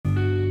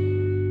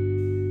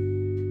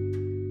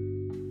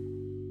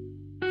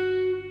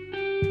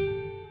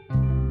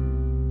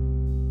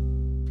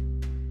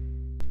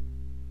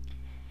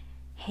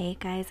Hey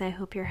guys, I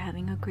hope you're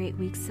having a great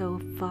week so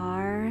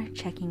far.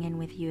 Checking in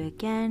with you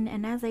again.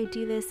 And as I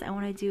do this, I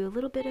want to do a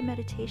little bit of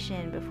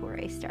meditation before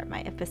I start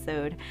my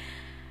episode.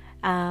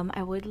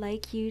 I would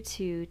like you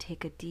to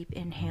take a deep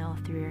inhale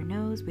through your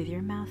nose with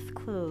your mouth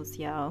closed,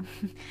 y'all.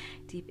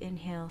 Deep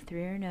inhale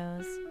through your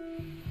nose.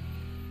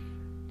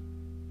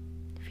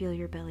 Feel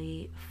your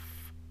belly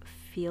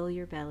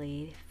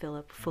fill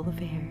up full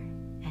of air,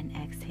 and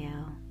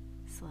exhale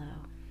slow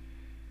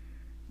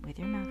with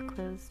your mouth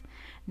closed.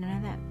 None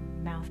of that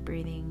mouth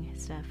breathing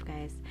stuff,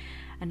 guys.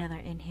 Another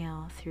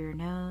inhale through your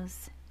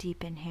nose.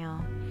 Deep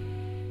inhale.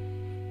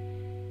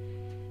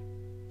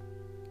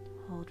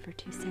 Hold for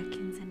 2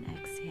 seconds and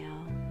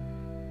exhale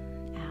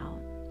out.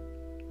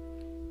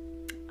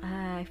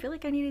 I feel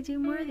like I need to do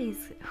more of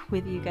these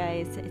with you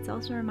guys. It's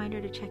also a reminder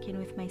to check in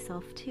with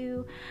myself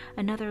too.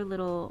 Another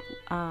little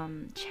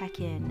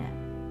check-in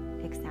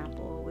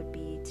example would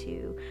be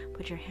to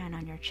put your hand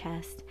on your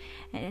chest,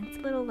 and it's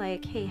a little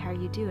like, hey, how are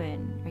you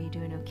doing? Are you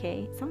doing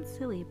okay? It sounds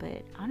silly,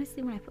 but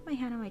honestly, when I put my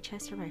hand on my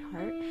chest or my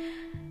heart,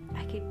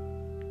 I could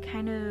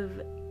kind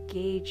of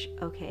gauge,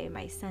 okay,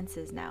 my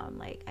senses now. I'm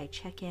like, I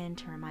check in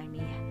to remind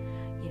me,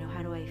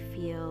 how do I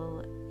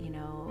feel?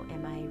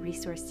 Am I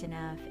resourced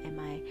enough?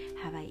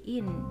 Have I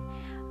eaten?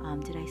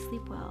 Did I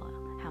sleep well?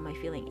 How am I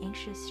feeling?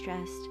 Anxious,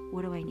 stressed?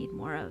 What do I need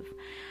more of?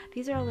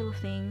 These are all little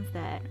things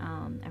that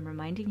I'm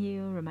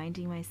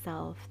reminding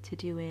myself to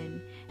do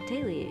in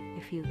daily,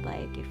 if you'd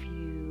like. If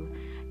you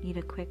need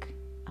a quick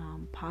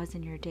pause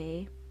in your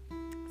day,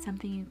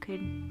 something you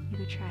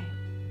could try.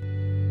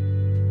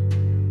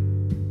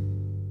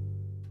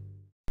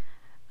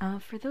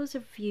 For those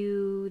of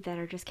you that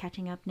are just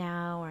catching up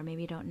now, or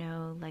maybe don't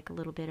know like a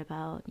little bit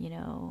about,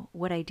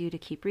 what I do to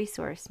keep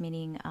resource,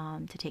 meaning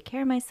to take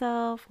care of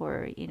myself,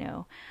 or,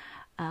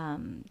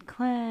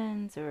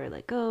 cleanse or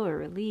let go or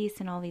release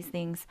and all these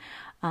things,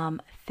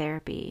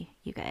 therapy,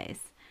 you guys.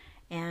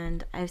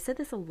 And I've said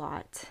this a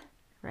lot,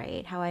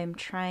 right? How I'm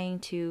trying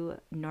to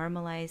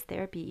normalize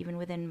therapy even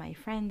within my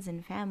friends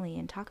and family,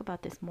 and talk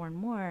about this more and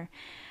more,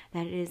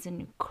 that it is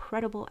an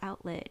incredible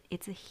outlet.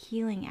 It's a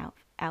healing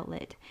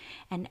outlet,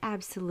 and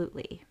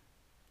absolutely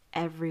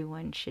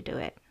everyone should do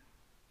it.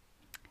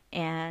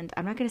 And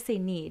I'm not going to say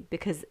need,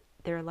 because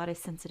there are a lot of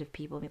sensitive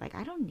people be like,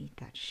 I don't need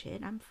that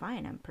shit. I'm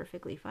fine. I'm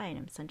perfectly fine.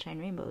 I'm sunshine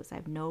rainbows. I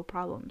have no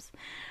problems.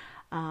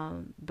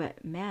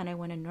 But man, I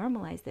want to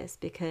normalize this,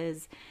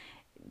 because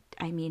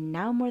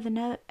now more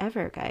than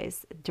ever,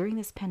 guys, during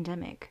this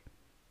pandemic,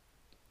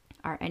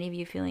 are any of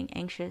you feeling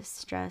anxious,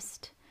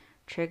 stressed,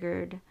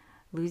 triggered,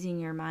 losing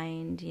your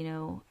mind,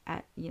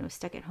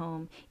 stuck at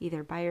home,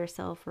 either by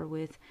yourself or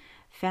with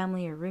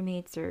family or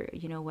roommates or,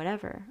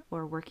 whatever,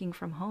 or working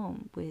from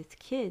home with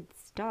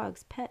kids,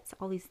 dogs, pets,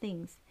 all these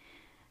things?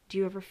 Do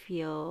you ever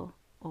feel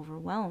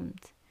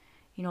overwhelmed?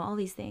 All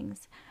these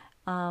things.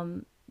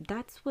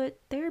 That's what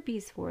therapy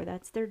is for.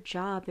 That's their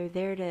job. They're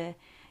there to,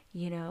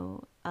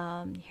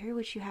 hear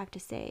what you have to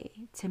say,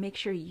 to make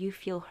sure you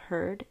feel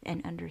heard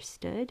and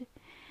understood.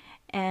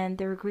 And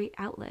they're a great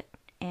outlet.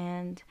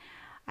 And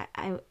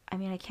I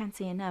can't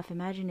say enough.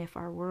 Imagine if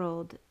our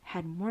world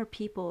had more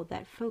people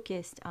that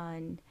focused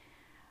on,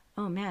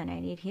 oh man, I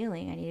need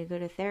healing. I need to go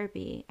to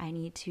therapy. I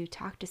need to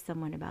talk to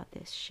someone about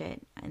this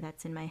shit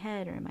that's in my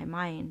head or in my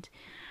mind.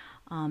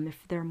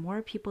 If there are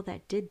more people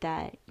that did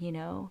that,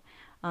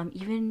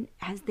 even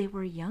as they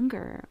were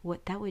younger,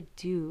 what that would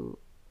do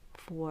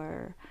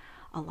for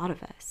a lot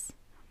of us.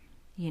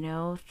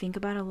 Think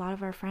about a lot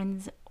of our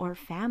friends or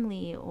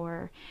family,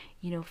 or,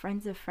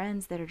 friends of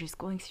friends that are just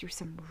going through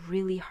some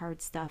really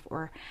hard stuff,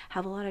 or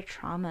have a lot of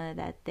trauma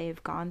that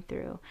they've gone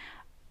through.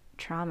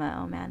 Trauma,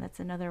 oh man, that's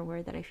another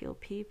word that I feel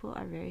people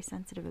are very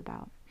sensitive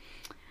about.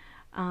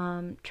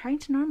 Trying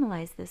to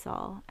normalize this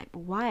all.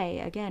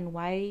 Why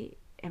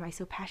am I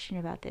so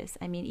passionate about this?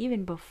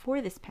 Even before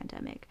this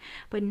pandemic,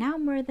 but now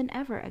more than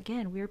ever,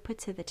 again, we're put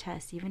to the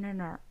test, even in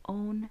our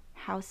own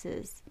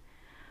houses,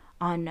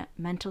 on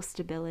mental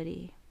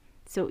stability.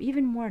 So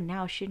even more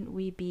now, shouldn't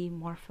we be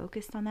more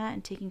focused on that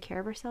and taking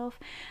care of ourselves?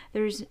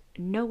 There's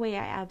no way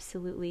I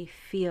absolutely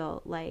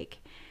feel like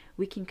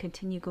we can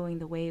continue going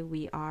the way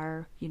we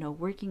are,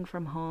 working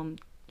from home.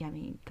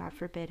 God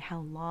forbid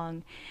how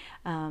long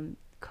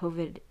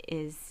COVID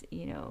is,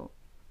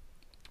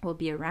 will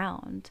be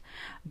around.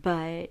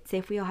 But say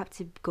if we all have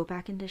to go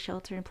back into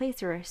shelter in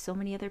place, there are so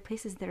many other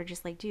places that are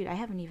just like, dude, I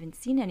haven't even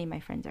seen any of my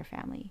friends or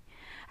family.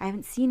 I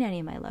haven't seen any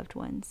of my loved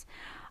ones.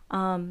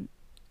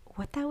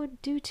 What that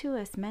would do to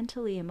us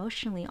mentally,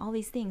 emotionally, all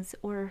these things.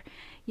 Or,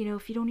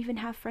 if you don't even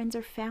have friends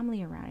or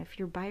family around, if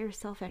you're by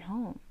yourself at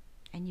home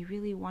and you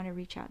really want to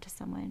reach out to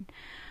someone,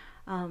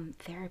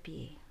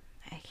 therapy,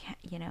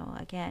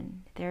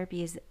 again,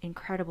 therapy is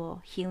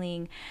incredible,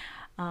 healing,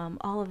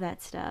 all of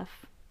that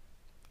stuff,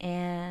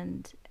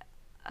 and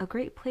a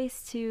great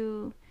place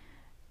to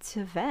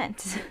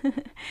vent,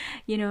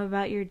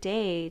 about your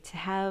day, to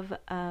have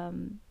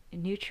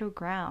neutral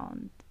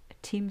ground,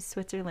 Team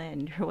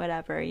Switzerland or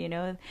whatever,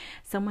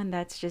 someone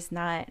that's just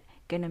not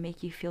gonna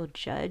make you feel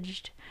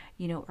judged,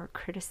 or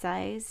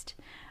criticized,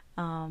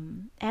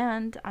 and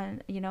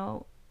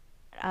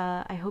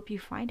I hope you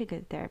find a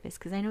good therapist,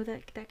 because I know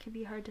that that can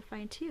be hard to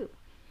find too.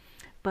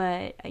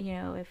 But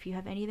if you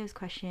have any of those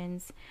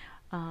questions,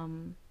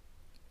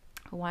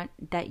 want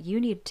that you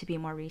need to be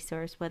more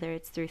resourced, whether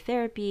it's through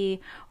therapy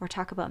or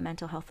talk about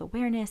mental health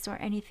awareness or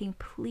anything,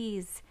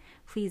 please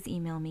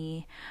email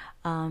me,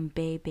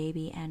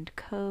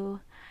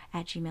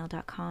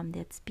 baebabyandco@gmail.com.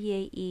 That's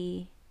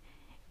BAE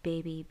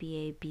baby,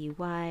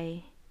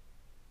 BABY,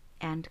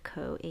 and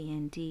co,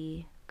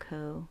 AND,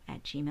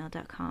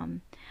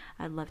 co@gmail.com.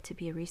 I'd love to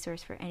be a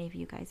resource for any of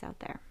you guys out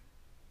there.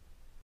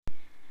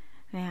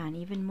 Man,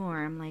 even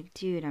more, I'm like,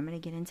 dude, I'm gonna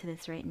get into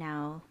this right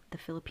now. The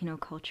Filipino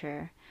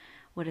culture.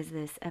 What is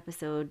this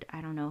episode?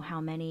 I don't know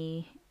how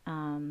many,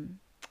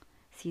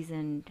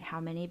 season how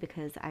many,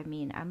 because I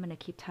mean, I'm gonna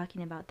keep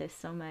talking about this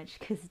so much,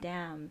 because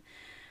damn,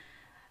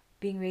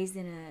 being raised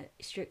in a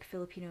strict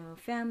Filipino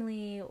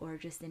family, or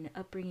just in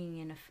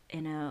upbringing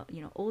in a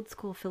old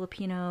school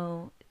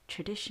Filipino,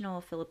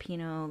 traditional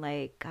Filipino,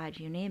 like, God,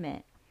 you name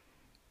it.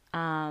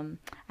 I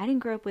didn't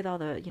grow up with all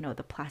the,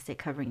 the plastic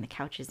covering the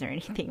couches or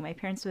anything. My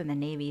parents were in the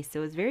Navy,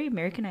 so it was a very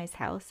Americanized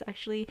house.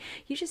 Actually,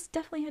 you just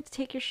definitely had to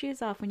take your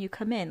shoes off when you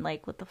come in.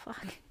 Like, what the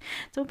fuck?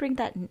 Don't bring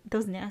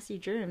those nasty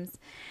germs,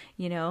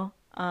 and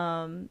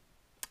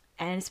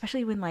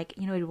especially when, like,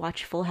 you'd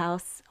watch Full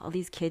House, all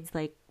these kids,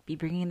 like, be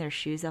bringing their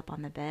shoes up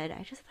on the bed.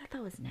 I just thought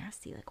that was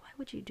nasty. Like, why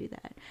would you do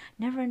that?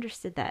 Never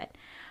understood that.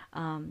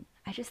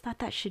 I just thought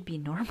that should be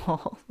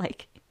normal.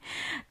 Like,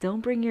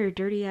 don't bring your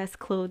dirty ass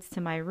clothes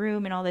to my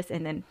room and all this.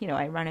 And then,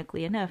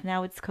 ironically enough,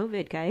 now it's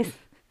COVID, guys.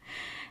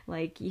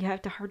 Like, you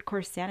have to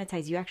hardcore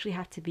sanitize. You actually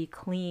have to be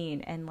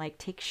clean and, like,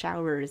 take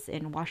showers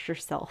and wash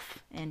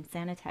yourself and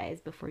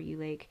sanitize before you,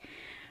 like,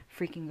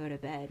 freaking go to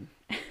bed.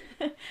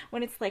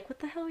 When it's like, what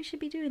the hell, we should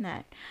be doing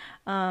that.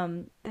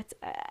 That's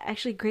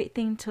actually a great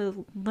thing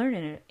to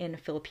learn in a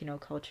Filipino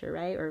culture,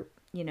 right? Or,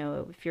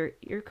 if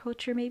your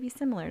culture may be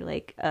similar,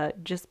 like,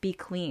 just be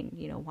clean,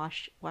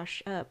 wash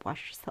up,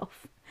 wash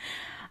yourself.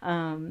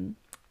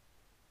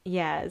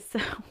 Yeah, so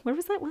what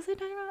was that? Was I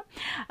talking about?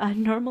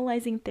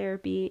 Normalizing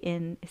therapy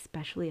in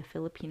especially a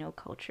Filipino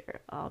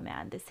culture. Oh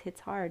man, this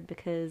hits hard,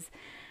 because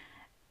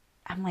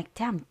I'm like,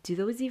 damn, do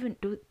those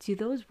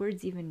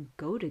words even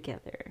go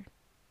together?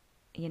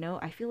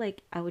 I feel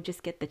like I would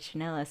just get the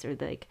chinelas, or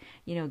like,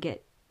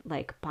 get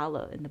like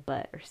palo in the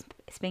butt, or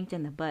spanked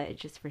in the butt,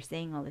 just for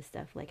saying all this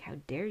stuff. Like, how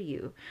dare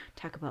you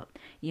talk about,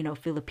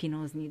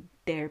 Filipinos need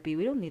therapy.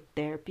 We don't need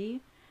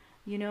therapy.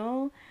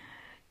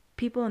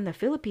 People in the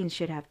Philippines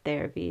should have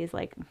therapy, is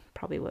like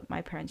probably what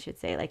my parents should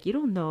say. Like, you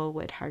don't know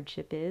what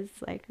hardship is,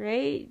 like,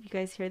 right? You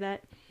guys hear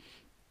that?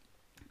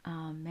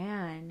 Oh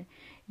man,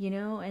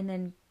 and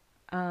then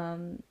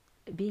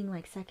being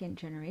like second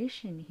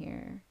generation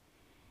here,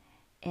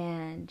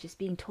 and just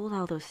being told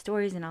all those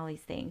stories and all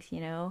these things,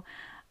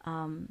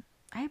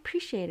 I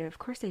appreciate it. Of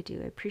course I do.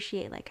 I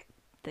appreciate, like,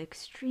 the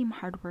extreme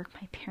hard work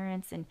my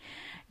parents and,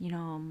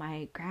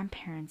 my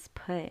grandparents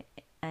put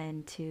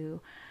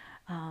into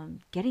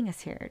getting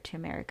us here to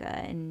America,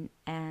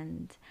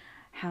 and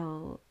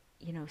how,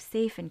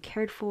 safe and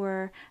cared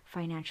for,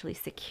 financially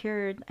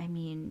secured. I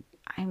mean,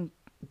 I'm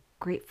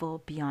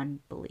grateful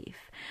beyond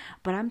belief.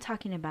 But I'm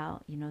talking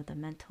about, the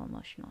mental,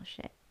 emotional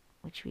shit,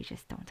 which we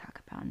just don't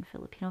talk about in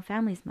Filipino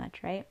families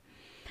much, right?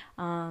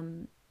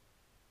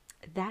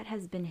 That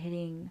has been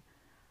hitting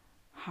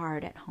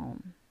hard at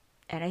home.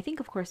 And I think,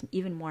 of course,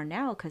 even more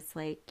now, because,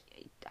 like,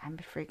 I'm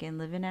freaking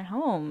living at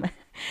home.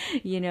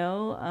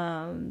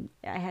 I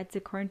had to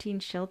quarantine,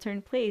 shelter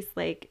in place.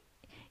 Like,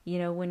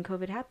 when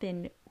COVID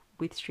happened,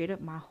 with straight up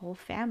my whole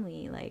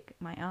family, like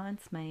my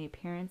aunts, my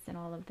parents, and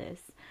all of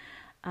this.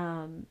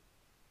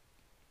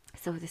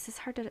 So this is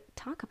hard to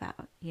talk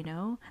about,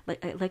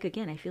 like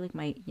again, I feel like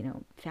my,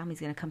 family's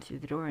going to come through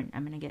the door and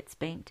I'm going to get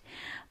spanked,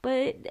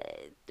 but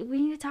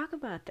we need to talk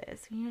about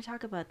this.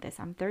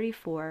 I'm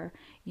 34,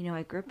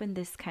 I grew up in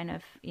this kind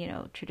of,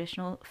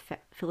 traditional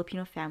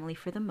Filipino family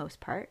for the most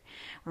part,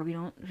 where we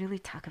don't really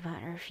talk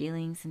about our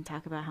feelings and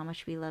talk about how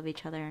much we love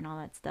each other and all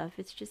that stuff.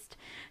 It's just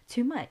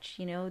too much,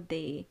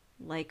 they,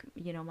 like,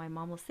 my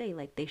mom will say,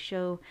 like, they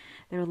show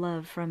their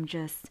love from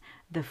just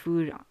the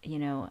food,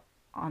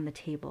 on the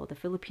table, the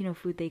Filipino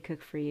food they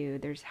cook for you.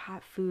 There's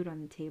hot food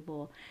on the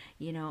table,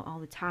 all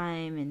the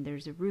time, and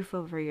there's a roof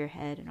over your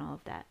head and all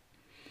of that.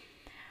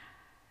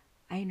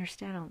 I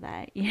understand all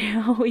that,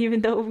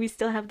 even though we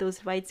still have those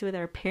fights with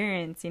our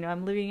parents.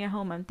 I'm living at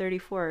home, I'm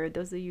 34.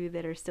 Those of you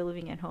that are still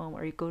living at home,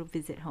 or you go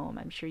visit home,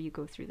 I'm sure you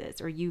go through this,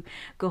 or you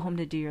go home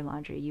to do your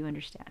laundry, you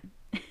understand.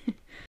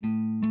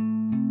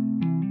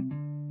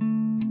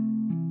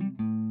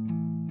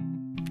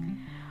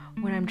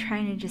 What I'm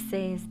trying to just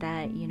say is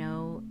that,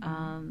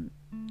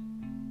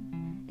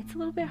 it's a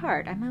little bit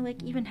hard. I'm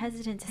like even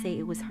hesitant to say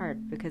it was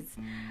hard, because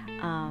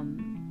I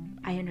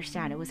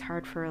understand it was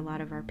hard for a lot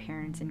of our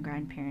parents and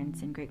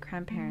grandparents and great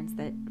grandparents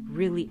that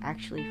really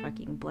actually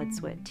fucking blood,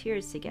 sweat,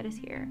 tears to get us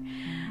here.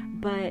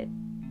 But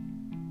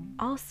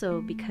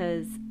also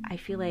because I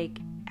feel like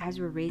as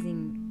we're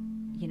raising,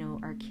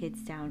 our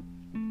kids down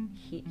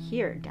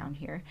here, down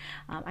here.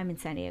 I'm in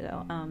San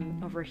Diego,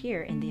 over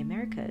here in the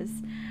Americas.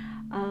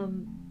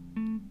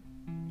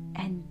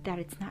 And that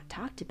it's not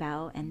talked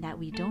about, and that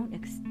we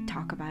don't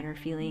talk about our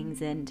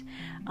feelings and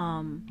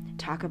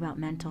talk about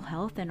mental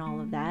health and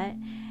all of that,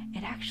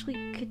 it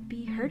actually could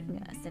be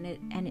hurting us, and it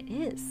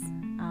is.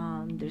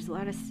 There's a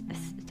lot of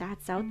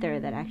stats out there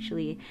that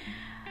actually,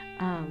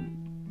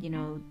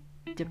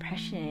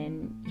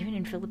 depression, even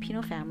in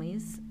Filipino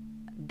families,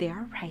 they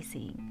are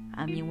rising.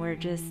 I mean, we're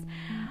just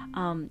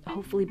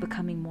hopefully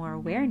becoming more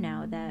aware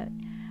now that,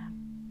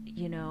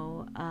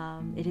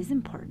 it is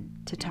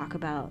important to talk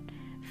about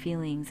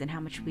feelings and how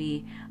much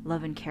we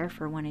love and care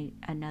for one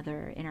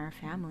another in our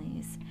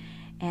families,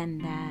 and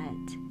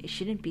that it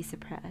shouldn't be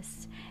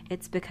suppressed.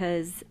 It's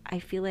because I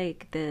feel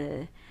like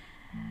the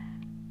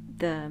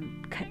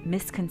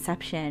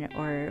misconception,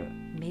 or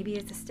maybe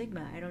it's a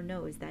stigma, I don't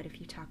know, is that if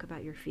you talk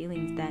about your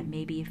feelings, that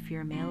maybe if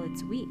you're male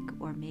it's weak,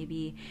 or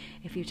maybe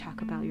if you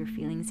talk about your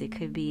feelings it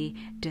could be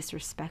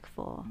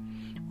disrespectful,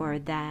 or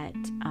that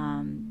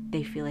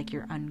they feel like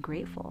you're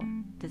ungrateful.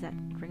 Does that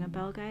ring a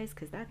bell, guys?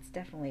 Because that's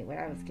definitely what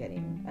I was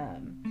getting.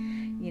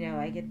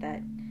 I get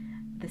that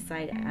the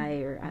side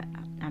eye, or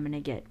I'm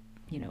gonna get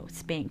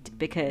spanked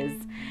because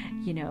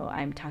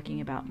I'm talking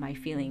about my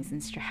feelings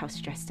and how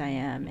stressed I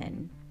am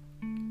and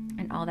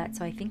all that.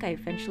 So I think I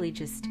eventually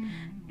just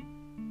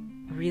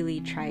really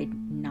tried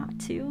not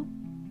to.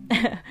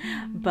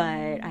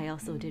 But I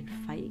also did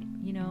fight,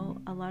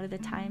 a lot of the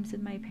times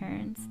with my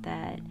parents,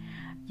 that,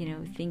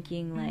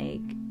 thinking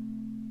like,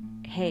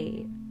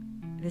 hey,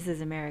 this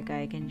is America,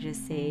 I can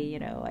just say,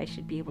 I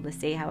should be able to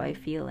say how I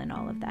feel and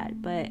all of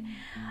that. But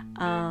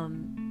I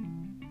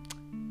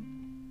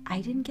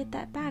didn't get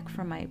that back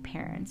from my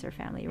parents or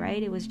family,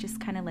 right? It was just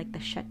kind of like the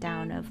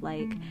shutdown of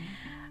like,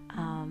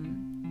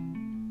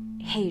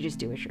 hey, just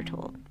do what you're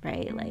told,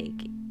 right?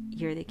 Like,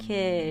 you're the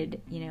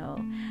kid,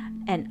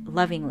 and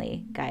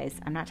lovingly, guys,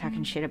 I'm not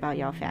talking shit about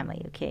y'all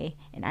family, okay?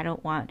 And I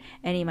don't want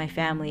any of my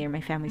family or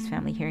my family's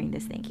family hearing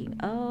this thinking,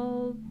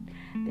 oh,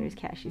 there's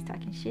Cassie's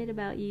talking shit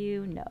about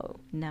you.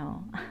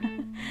 No.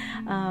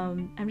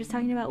 I'm just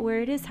talking about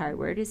where it is hard,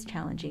 where it is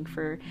challenging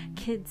for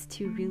kids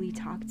to really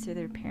talk to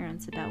their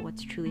parents about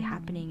what's truly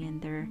happening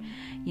in their,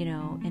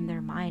 in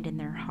their mind, in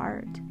their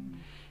heart.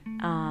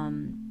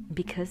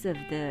 Because of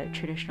the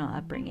traditional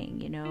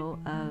upbringing,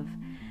 of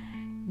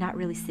not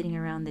really sitting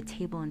around the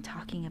table and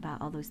talking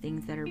about all those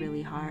things that are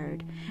really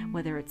hard,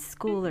 whether it's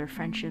school or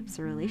friendships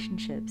or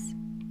relationships.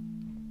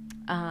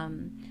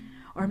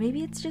 Or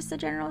maybe it's just a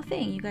general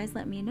thing. You guys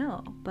let me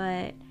know.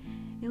 But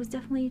it was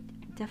definitely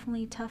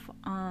tough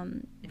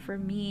for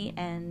me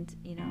and,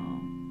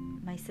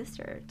 my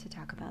sister to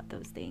talk about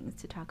those things,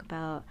 to talk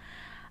about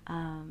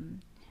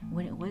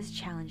when it was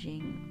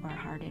challenging or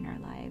hard in our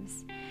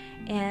lives.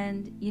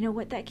 And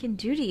what that can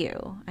do to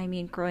you. I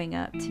mean, growing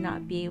up, to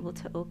not be able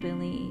to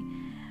openly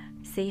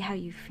say how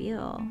you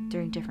feel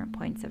during different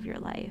points of your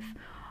life.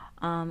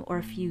 Or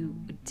if you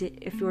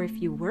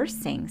were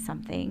saying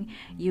something,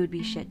 you would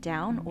be shut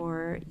down,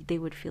 or they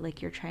would feel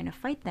like you're trying to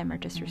fight them or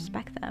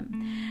disrespect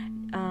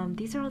them.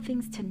 These are all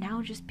things to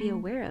now just be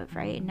aware of,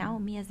 right? Now,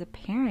 me as a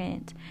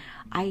parent,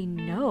 I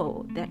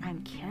know that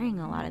I'm carrying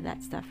a lot of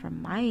that stuff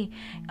from my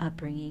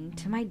upbringing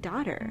to my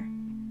daughter.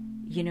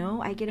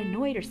 I get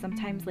annoyed, or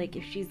sometimes like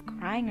if she's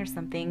crying or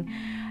something,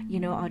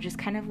 I'll just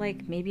kind of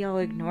like, maybe I'll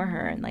ignore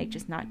her and like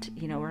just not,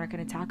 we're not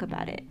going to talk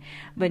about it.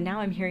 But now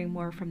I'm hearing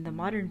more from the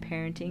modern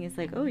parenting is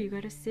like, oh, you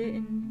got to sit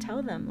and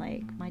tell them,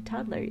 like my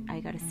toddler,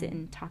 I got to sit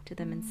and talk to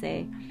them and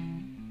say,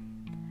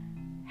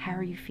 how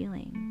are you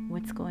feeling?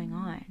 What's going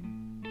on?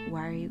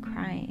 Why are you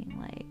crying?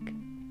 Like,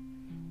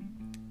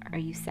 are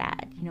you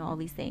sad? All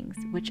these things,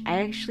 which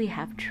I actually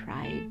have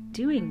tried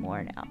doing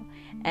more now.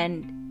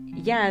 And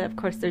yeah, of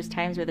course, there's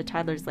times where the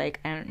toddler's like,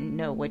 I don't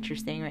know what you're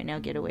saying right now,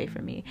 get away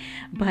from me.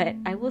 But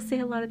I will say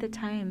a lot of the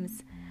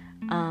times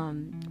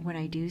when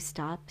I do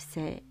stop,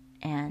 sit,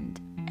 and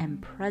am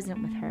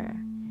present with her,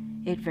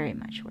 it very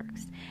much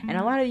works. And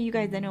a lot of you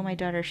guys that know my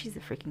daughter, she's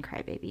a freaking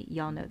crybaby.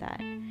 Y'all know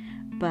that.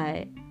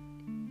 But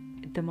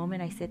the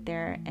moment I sit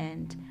there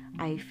and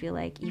I feel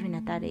like, even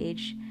at that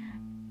age,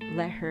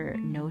 let her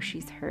know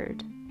she's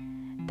heard,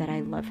 that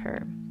I love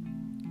her,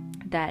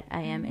 that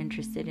I am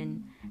interested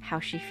in how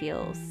she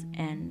feels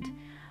and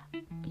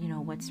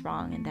what's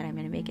wrong, and that I'm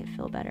going to make it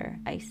feel better.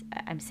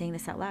 I'm saying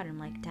this out loud, and I'm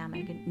like, damn,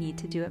 I need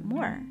to do it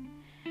more,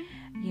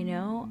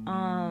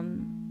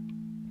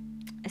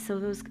 so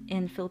those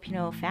in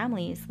Filipino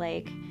families,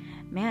 like,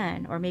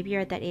 man, or maybe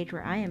you're at that age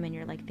where I am and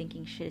you're like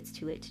thinking, shit, it's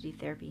too late to do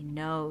therapy.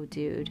 No,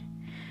 dude,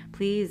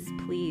 please,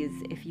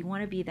 if you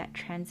want to be that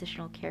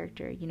transitional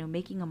character,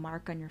 making a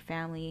mark on your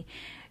family,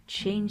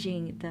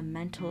 changing the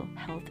mental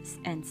health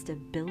and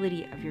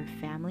stability of your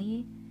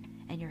family,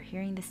 and you're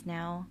hearing this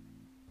now,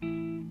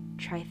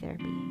 try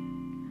therapy.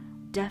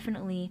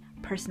 Definitely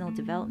personal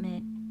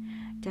development,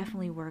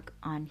 definitely work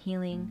on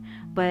healing.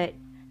 But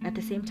at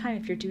the same time,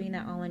 if you're doing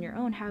that all on your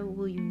own, how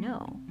will you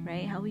know,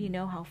 right? How will you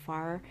know how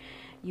far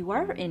you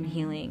are in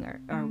healing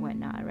or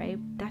whatnot, right?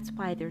 That's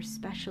why there's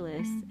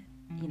specialists,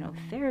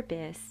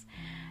 therapists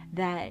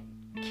that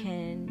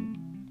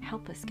can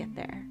help us get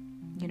there,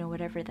 you know,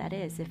 whatever that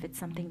is. If it's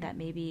something that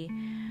maybe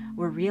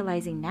we're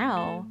realizing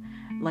now,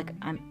 like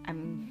I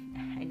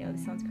know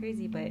this sounds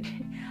crazy, but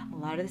a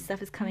lot of this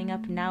stuff is coming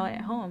up now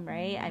at home,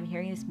 right? I'm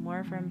hearing this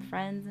more from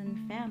friends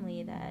and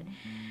family that,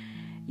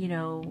 you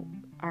know,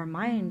 our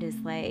mind is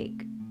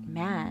like,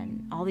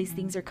 man, all these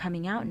things are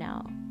coming out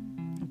now.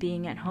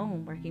 Being at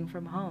home, working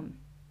from home,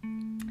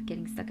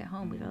 getting stuck at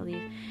home with all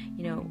these,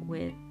 you know,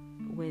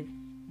 with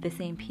the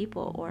same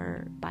people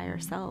or by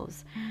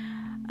ourselves.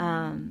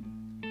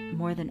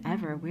 More than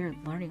ever, we're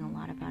learning a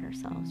lot about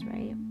ourselves,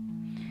 right?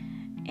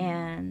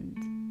 And,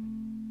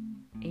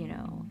 you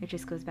know, it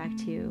just goes back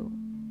to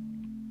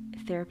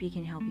therapy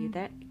can help you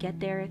get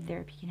there.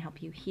 Therapy can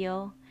help you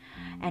heal.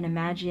 And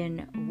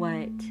imagine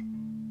what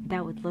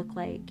that would look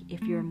like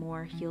if you're a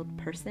more healed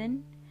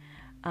person.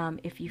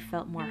 If you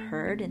felt more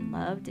heard and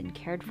loved and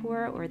cared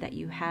for, or that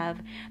you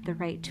have the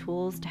right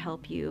tools to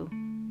help you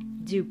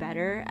do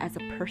better as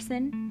a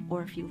person,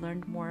 or if you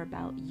learned more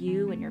about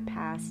you and your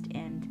past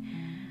and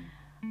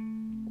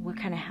what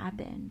kind of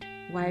happened.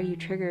 Why are you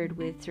triggered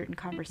with certain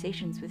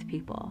conversations with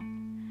people?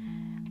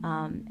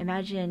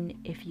 Imagine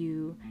if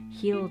you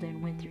healed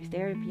and went through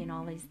therapy and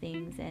all these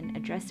things and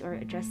addressed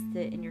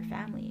it in your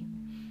family.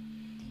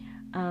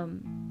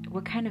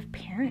 What kind of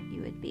parent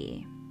you would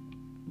be,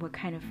 what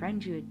kind of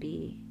friend you would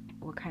be,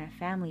 what kind of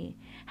family,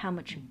 how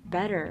much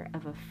better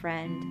of a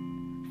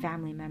friend,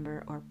 family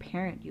member, or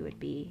parent you would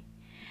be,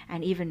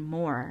 and even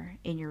more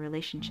in your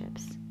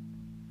relationships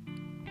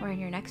or in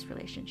your next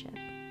relationship.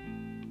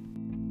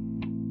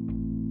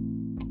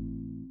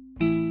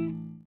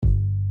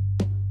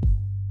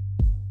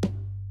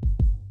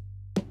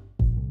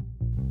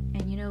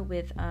 And you know,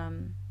 with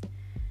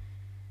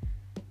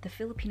the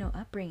Filipino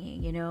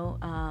upbringing, you know,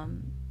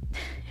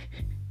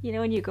 you know,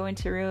 when you go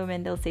into a room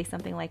and they'll say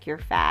something like you're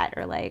fat,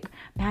 or like,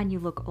 man, you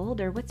look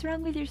older. What's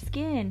wrong with your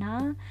skin,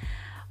 huh?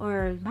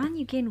 Or, man,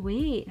 you gain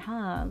weight,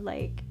 huh?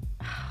 Like,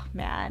 oh,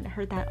 man, I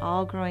heard that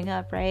all growing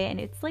up, right? And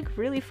it's like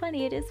really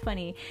funny. It is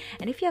funny.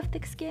 And if you have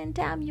thick skin,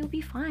 damn, you'll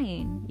be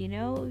fine. You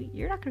know,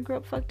 you're not going to grow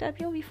up fucked up.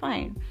 You'll be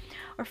fine.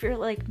 Or if you're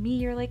like me,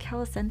 you're like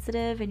hella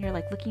sensitive and you're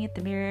like looking at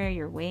the mirror,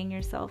 you're weighing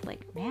yourself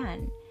like,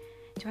 man,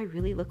 do I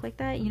really look like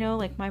that? You know,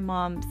 like my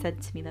mom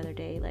said to me the other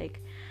day,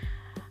 like,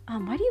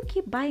 why do you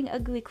keep buying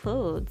ugly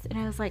clothes? And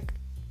I was like,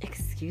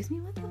 excuse me,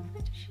 what the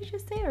fuck did she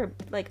just say? Or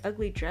like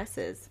ugly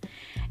dresses.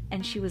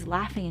 And she was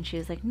laughing and she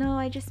was like, no,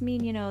 I just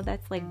mean, you know,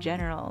 that's like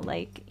general.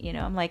 Like, you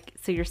know, I'm like,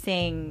 so you're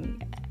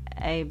saying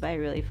I buy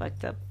really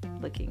fucked up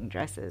looking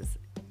dresses?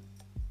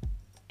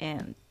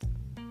 And,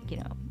 you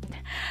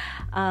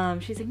know,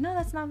 she's like, no,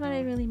 that's not what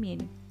I really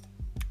mean.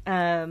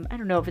 I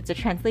don't know if it's a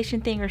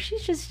translation thing or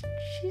she's just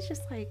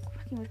like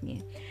fucking with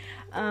me.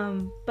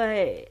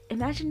 But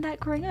imagine that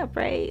growing up,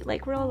 right?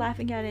 Like we're all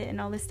laughing at it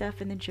and all this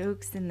stuff and the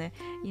jokes and the,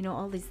 you know,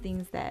 all these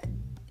things that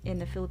in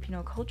the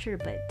Filipino culture,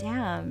 but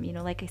damn, you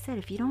know, like I said,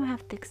 if you don't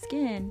have thick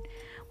skin,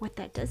 what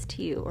that does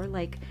to you, or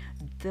like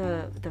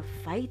the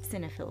fights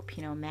in a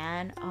Filipino,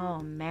 man, oh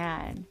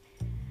man,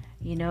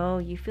 you know,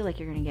 you feel like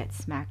you're gonna get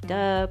smacked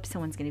up,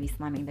 someone's gonna be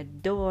slamming the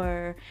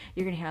door,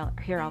 you're gonna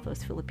hear all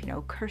those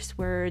Filipino curse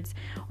words,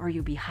 or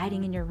you'll be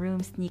hiding in your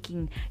room,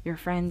 sneaking your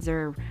friends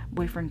or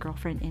boyfriend,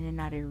 girlfriend in and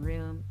out of your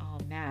room. Oh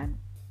man,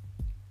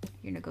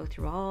 you're gonna go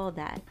through all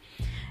that,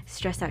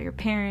 stress out your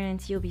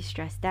parents, you'll be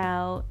stressed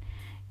out,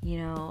 you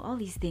know, all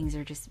these things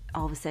are just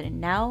all of a sudden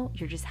now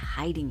you're just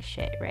hiding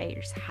shit, right?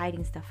 You're just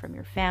hiding stuff from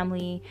your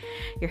family,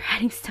 you're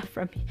hiding stuff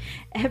from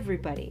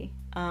everybody.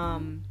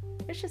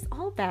 It's just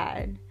all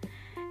bad.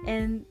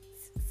 And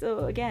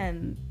so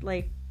again,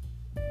 like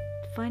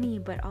funny,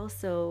 but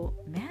also,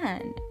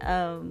 man,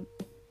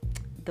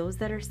 those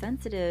that are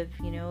sensitive,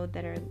 you know,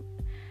 that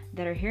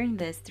are hearing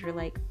this, they're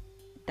like,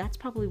 that's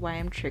probably why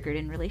I'm triggered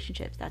in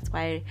relationships. That's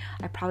why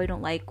I probably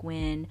don't like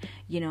when,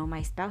 you know,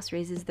 my spouse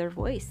raises their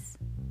voice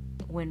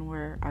when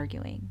we're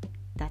arguing.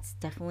 That's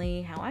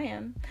definitely how I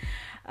am,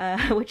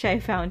 which I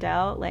found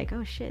out, like,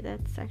 oh shit,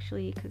 that's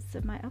actually because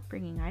of my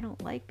upbringing. I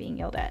don't like being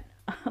yelled at.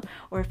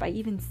 Or if I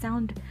even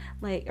sound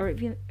like, or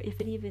if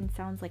it even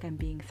sounds like I'm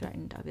being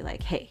threatened, I'll be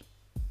like, hey,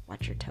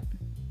 watch your tone,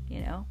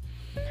 you know?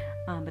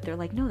 But they're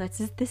like, no,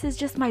 this is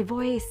just my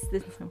voice.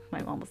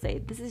 My mom will say,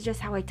 this is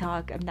just how I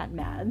talk. I'm not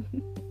mad.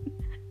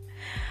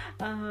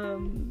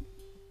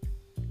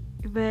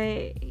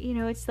 But, you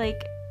know, it's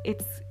like,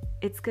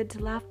 it's good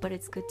to laugh, but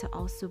it's good to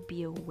also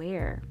be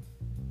aware,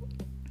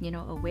 you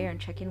know, aware and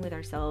check in with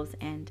ourselves.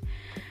 And,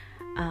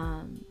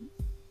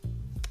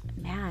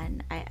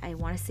 man, I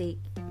want to say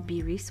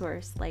be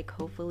resource. Like,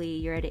 hopefully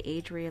you're at an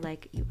age where you're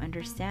like, you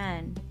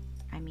understand.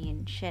 I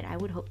mean, shit, I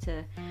would hope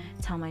to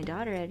tell my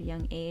daughter at a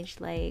young age,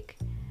 like,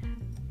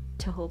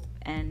 to hope,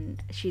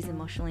 and she's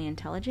emotionally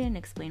intelligent, and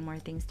explain more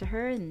things to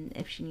her, and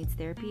if she needs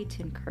therapy,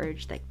 to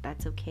encourage, like,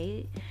 that's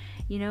okay,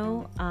 you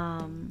know,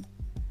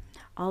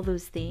 all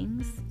those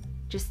things,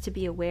 just to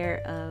be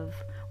aware of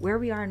where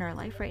we are in our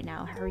life right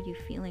now. How are you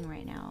feeling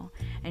right now?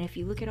 And if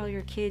you look at all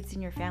your kids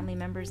and your family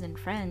members and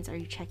friends, are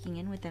you checking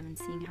in with them and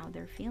seeing how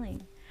they're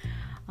feeling?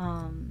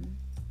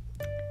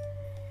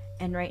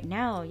 And right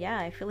now, yeah,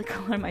 I feel like a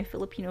lot of my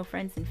Filipino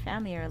friends and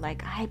family are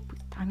like, I'm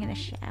gonna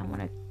share. I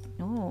want to.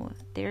 No,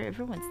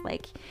 everyone's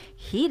like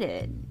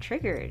heated,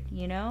 triggered.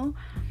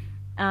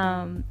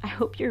 I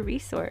hope you're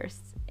resourced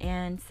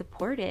and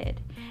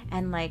supported.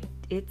 And like,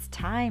 it's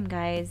time,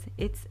 guys.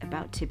 It's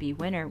about to be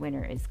winter.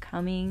 Winter is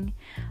coming.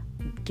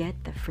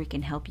 Get the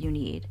freaking help you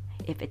need.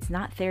 If it's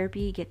not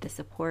therapy, get the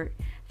support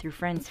through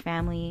friends,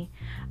 family.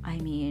 I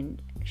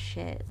mean,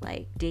 shit,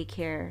 like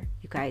daycare.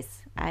 You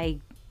guys, I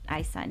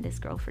signed this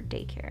girl for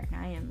daycare, and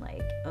I am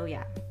like, oh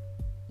yeah.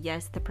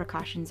 Yes, the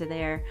precautions are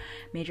there,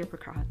 major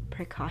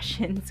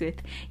precautions with,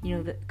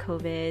 the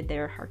COVID.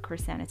 They're hardcore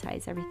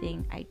sanitized,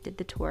 everything. I did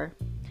the tour.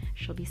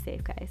 She'll be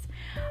safe, guys.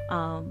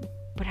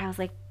 But I was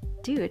like,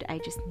 dude, I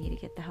just need to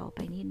get the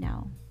help I need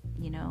now.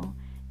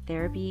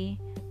 Therapy,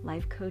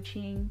 life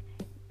coaching.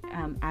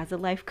 As a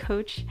life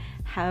coach,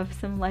 have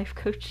some life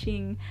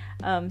coaching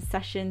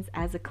sessions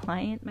as a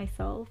client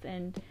myself,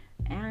 and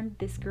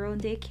this girl in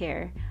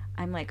daycare.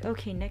 I'm like,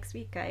 okay, next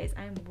week, guys,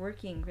 I'm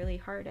working really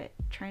hard at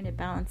trying to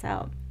balance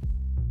out.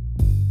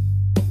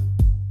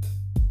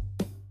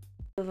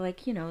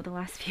 Like, the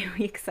last few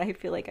weeks, I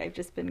feel like I've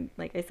just been,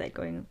 like I said,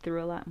 going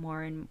through a lot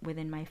more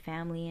within my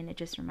family, and it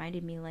just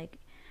reminded me, like,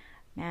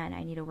 man,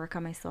 I need to work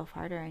on myself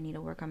harder. I need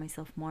to work on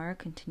myself more,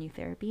 continue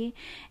therapy,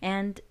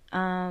 and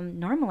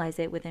normalize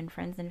it within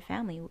friends and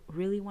family.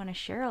 Really want to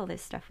share all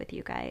this stuff with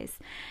you guys.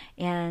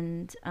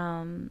 And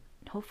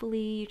hopefully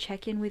you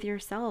check in with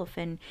yourself.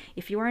 And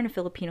if you are in a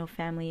Filipino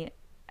family,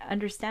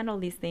 understand all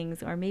these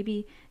things, or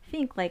maybe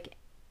think like,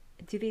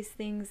 do these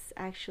things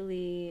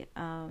actually,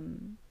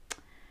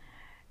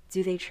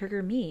 do they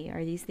trigger me?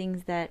 Are these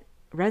things that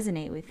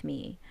resonate with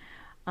me?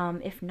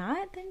 If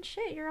not, then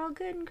shit, you're all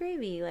good and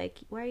gravy. Like,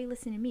 why are you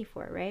listening to me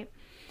for, right?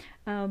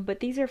 But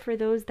these are for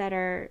those that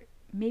are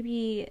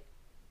maybe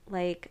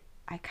like,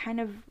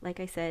 like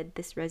I said,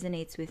 this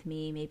resonates with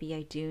me. Maybe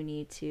I do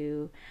need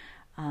to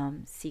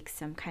seek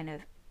some kind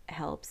of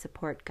help,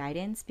 support,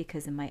 guidance,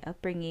 because in my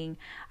upbringing,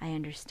 I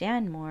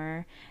understand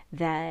more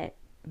that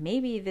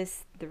maybe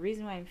the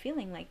reason why I'm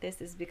feeling like this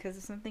is because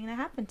of something that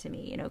happened to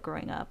me,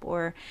 growing up,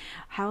 or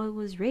how I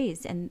was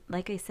raised. And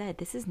like I said,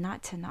 this is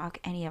not to knock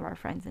any of our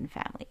friends and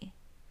family.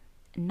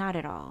 Not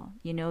at all.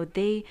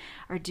 They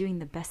are doing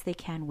the best they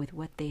can with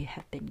what they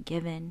have been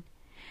given.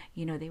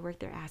 They work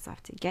their ass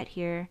off to get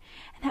here.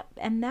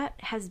 And that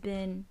has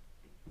been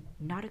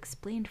not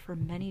explained for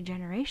many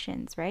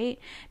generations, right?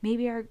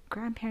 Maybe our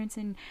grandparents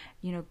and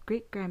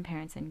great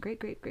grandparents and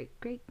great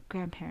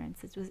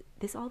grandparents,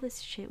 all this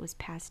shit was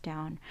passed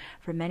down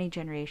for many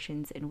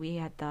generations, and we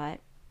had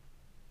thought,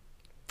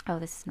 oh,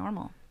 this is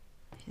normal,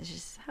 it's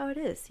just how it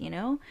is,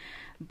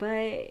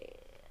 but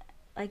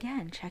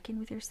again, check in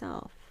with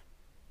yourself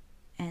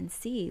and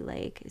see,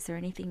 like, is there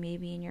anything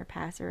maybe in your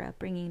past or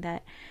upbringing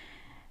that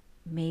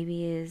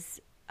maybe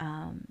is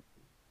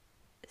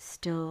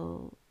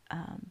still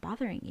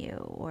bothering you,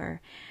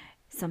 or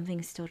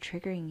something still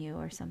triggering you,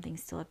 or something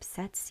still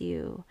upsets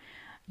you.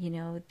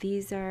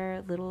 These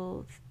are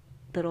little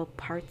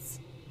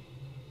parts,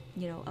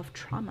 of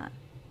trauma.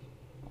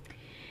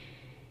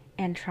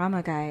 And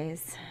trauma,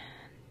 guys,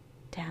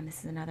 damn, this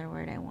is another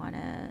word I want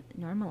to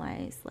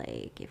normalize.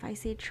 Like, if I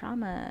say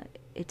trauma,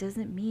 it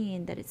doesn't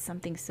mean that it's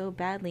something so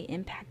badly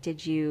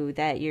impacted you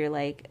that you're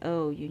like,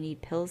 oh, you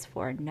need pills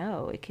for.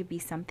 No, it could be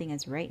something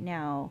as right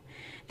now,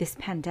 this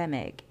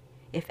pandemic,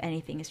 if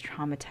anything, is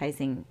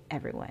traumatizing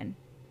everyone,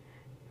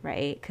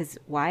 right? Because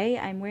why?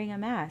 I'm wearing a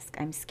mask.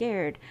 I'm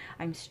scared.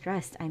 I'm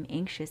stressed. I'm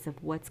anxious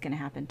of what's going to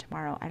happen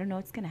tomorrow. I don't know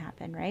what's going to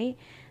happen, right?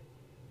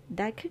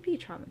 That could be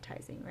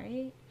traumatizing,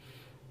 right?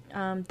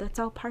 That's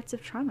all parts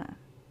of trauma.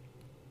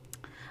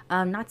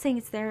 I'm not saying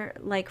it's there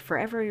like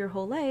forever, your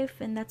whole life,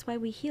 and that's why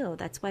we heal.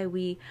 That's why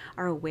we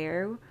are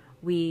aware.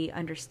 We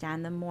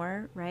understand them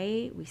more,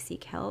 right? We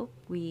seek help.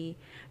 We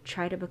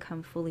try to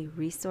become fully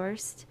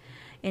resourced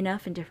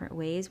enough in different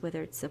ways,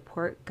 whether it's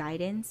support,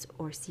 guidance,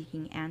 or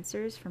seeking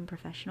answers from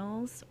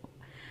professionals,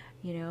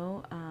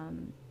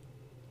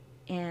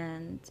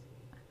 and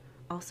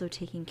also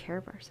taking care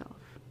of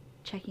ourselves,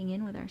 checking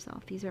in with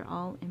ourselves. These are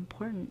all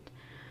important.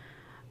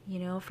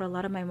 For a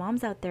lot of my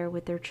moms out there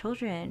with their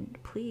children,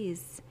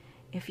 please,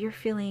 if you're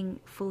feeling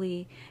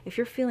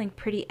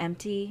pretty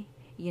empty,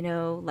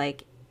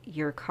 like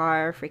your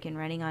car freaking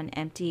running on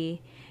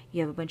empty,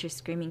 you have a bunch of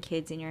screaming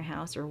kids in your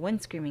house, or one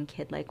screaming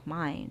kid like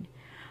mine,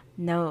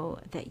 know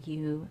that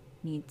you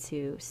need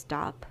to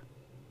stop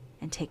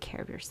and take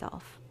care of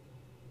yourself.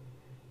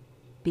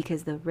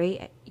 Because the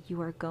rate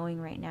you are going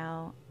right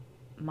now,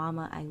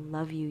 mama, I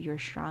love you, you're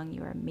strong,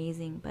 you're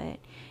amazing, but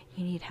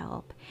you need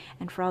help.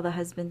 And for all the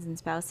husbands and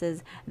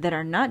spouses that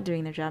are not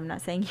doing their job, I'm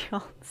not saying you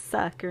all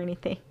suck or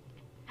anything,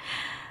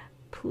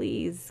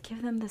 please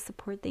give them the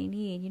support they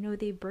need.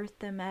 They birthed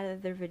them out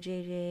of their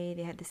vajayjay,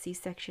 they had the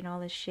C-section,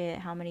 all this shit,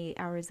 how many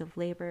hours of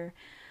labor.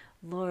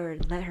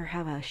 Lord, let her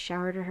have a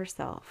shower to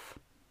herself.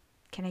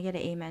 Can I get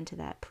an amen to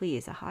that?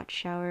 Please, a hot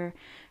shower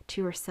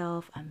to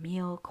herself, a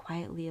meal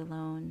quietly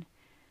alone.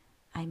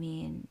 I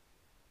mean,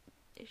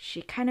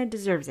 she kind of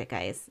deserves it,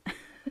 guys.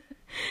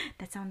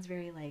 That sounds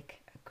very like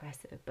a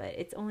aggressive, but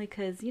it's only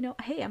because, you know,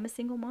 hey, I'm a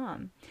single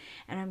mom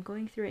and I'm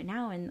going through it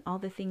now, and all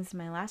the things in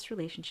my last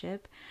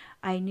relationship,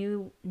 I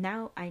know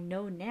now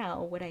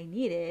what I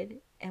needed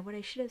and what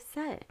I should have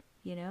said,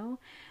 you know,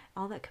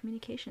 all that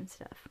communication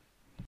stuff.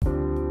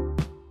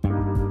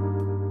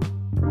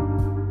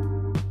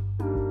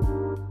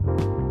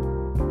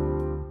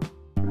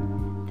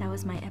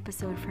 Was my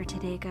episode for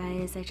today,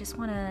 guys. I just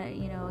want to,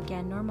 you know,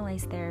 again,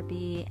 normalize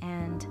therapy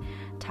and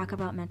talk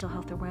about mental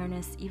health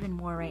awareness even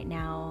more right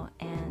now,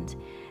 and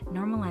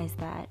normalize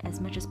that as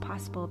much as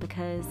possible,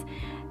 because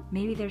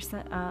maybe there's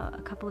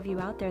a couple of you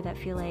out there that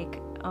feel like,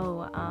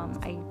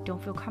 I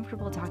don't feel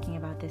comfortable talking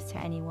about this to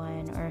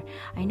anyone, or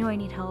I know I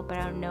need help, but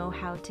I don't know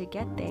how to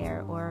get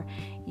there, or,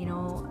 you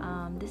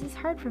know, this is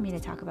hard for me to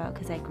talk about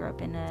because I grew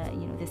up in a,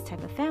 you know, this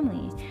type of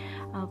family.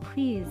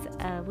 Please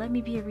let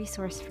me be a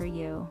resource for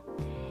you.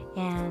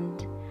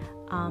 And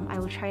I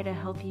will try to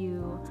help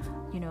you,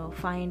 you know,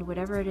 find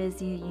whatever it is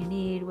you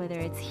need, whether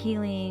it's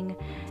healing,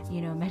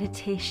 you know,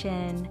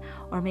 meditation,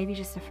 or maybe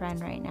just a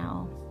friend right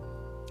now.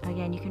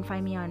 Again, you can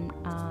find me on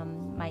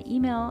my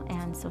email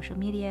and social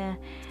media,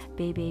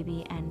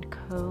 Baby and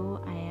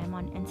Co. I am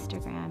on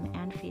Instagram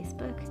and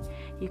Facebook.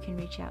 You can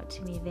reach out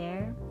to me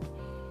there.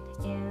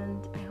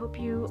 And I hope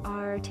you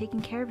are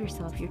taking care of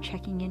yourself. You're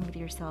checking in with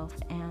yourself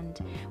and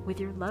with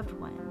your loved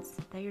ones,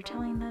 that you're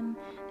telling them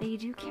that you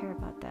do care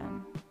about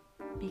them,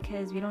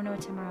 because we don't know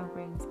what tomorrow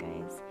brings,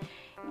 guys.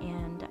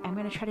 And I'm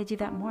going to try to do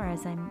that more,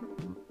 as I'm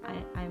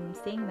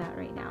saying that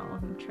right now.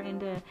 I'm trying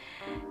to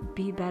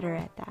be better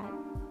at that.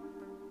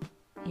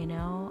 You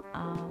know,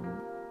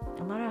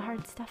 a lot of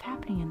hard stuff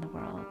happening in the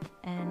world,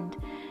 and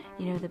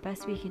you know, the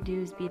best we can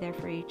do is be there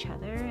for each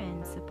other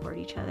and support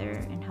each other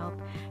and help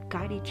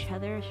guide each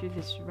other through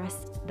the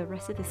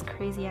rest of this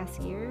crazy ass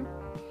year,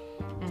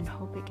 and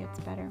hope it gets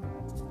better.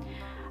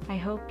 I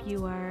hope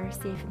you are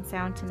safe and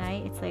sound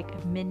tonight. It's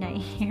like midnight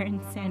here in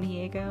San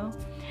Diego.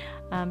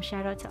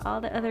 Shout out to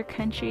all the other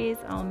countries.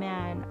 Oh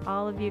man,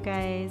 all of you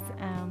guys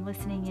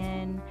listening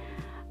in.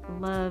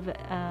 Love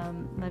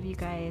you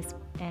guys,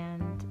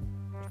 and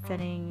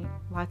sending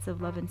lots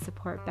of love and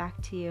support back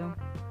to you.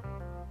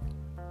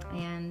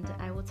 And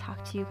I will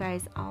talk to you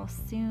guys all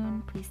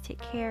soon. Please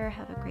take care.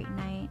 Have a great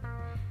night.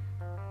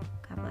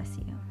 God bless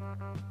you.